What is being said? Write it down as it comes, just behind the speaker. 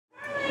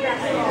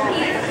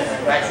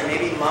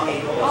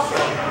Mommy. Oh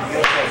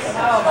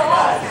my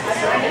God.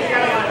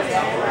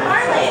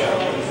 Marlon.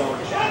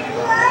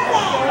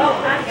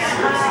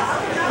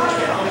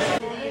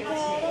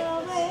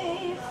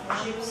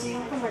 Gypsy.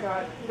 Oh my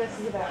God, this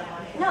is a bad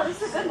one. No,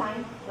 this is a good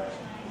one.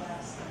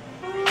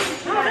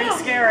 Pretty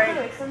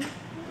scary.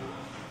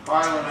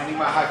 Marlon, I need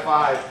my high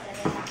five.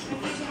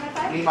 I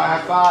need my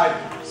high five.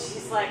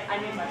 She's like, I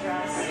need my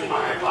dress. I need my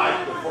high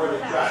five before the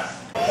dress.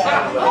 I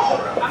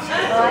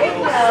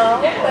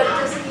know, but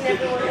just you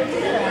never want to do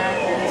that.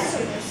 And it's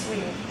super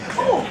sweet.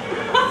 Oh,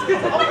 that's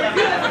good. Oh,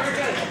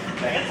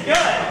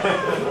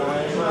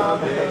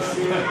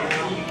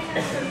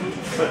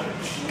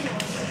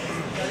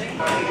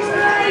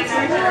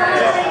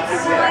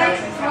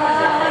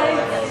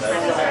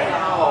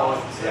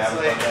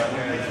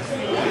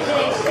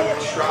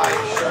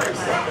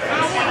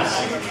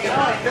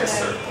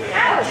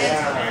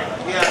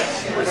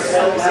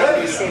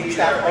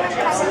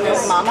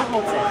 that's Mama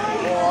holds it.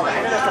 Well, I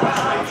don't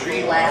know if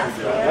we laugh.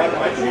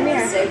 Come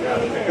here.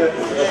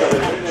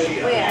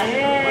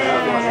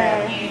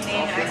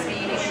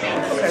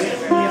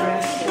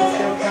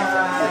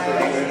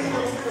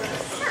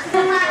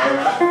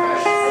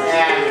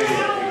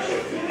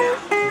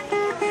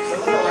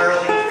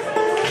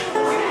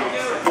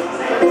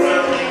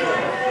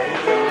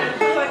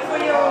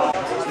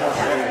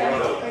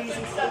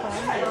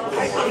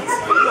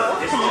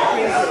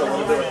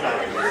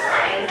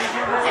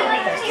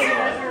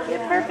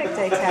 You're perfect, I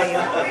tell you.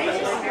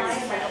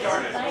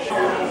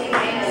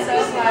 I'm so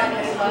glad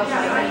you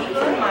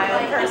love my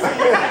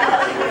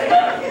personality.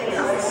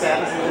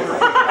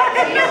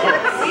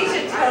 We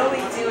should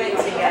totally do it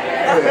together.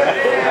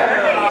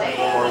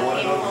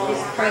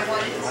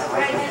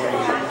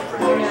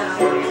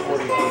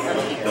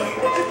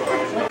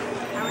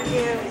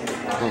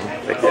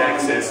 The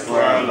Texas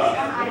Twirler.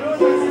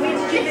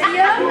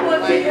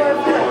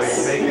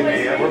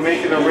 We're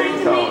making a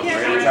ringtone.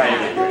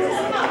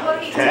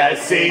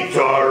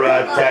 Tessitura,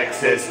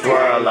 Texas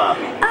Twirler.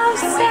 Oh,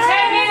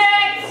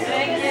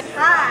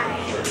 hi.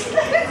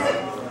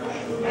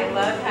 I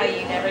love how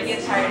you never get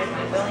tired of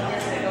my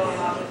willingness to go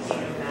along with you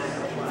no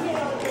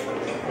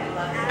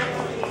matter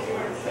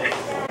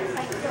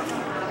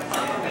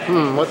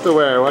what. What to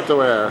wear, what to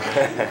wear.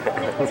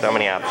 So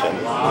many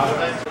options.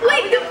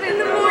 Wake up in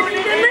the morning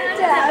and the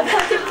dab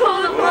have to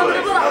pull the blah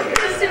blah blah.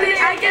 Just to be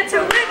I get to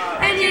whip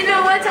and you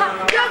know what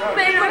time. Jump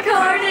in my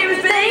car, name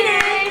was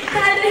Baby.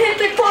 Had to hit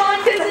the quad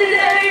cause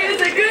today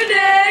is a good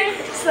day.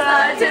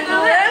 Slide to the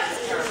left,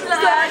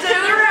 slide to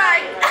the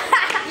right.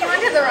 You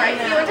went to the right.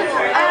 You went to the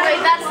right. Oh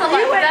wait, that's the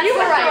left. That's the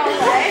right.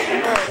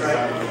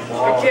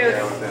 Juice.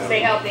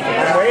 Stay healthy.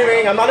 I'm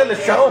waving. I'm not in the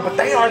show, but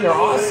they are. They're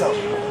awesome.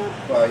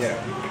 Well, yeah.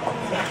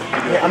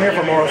 Yeah, I'm here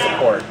for moral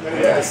support.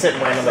 Yeah. Just sit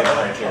randomly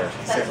behind here.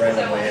 Sit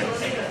randomly and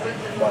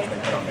watch me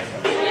put on makeup.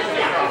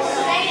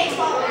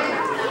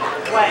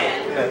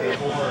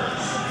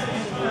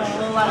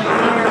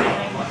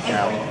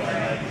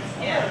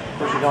 Of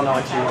course, you don't know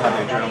until you have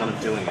the adrenaline of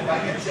doing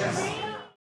it.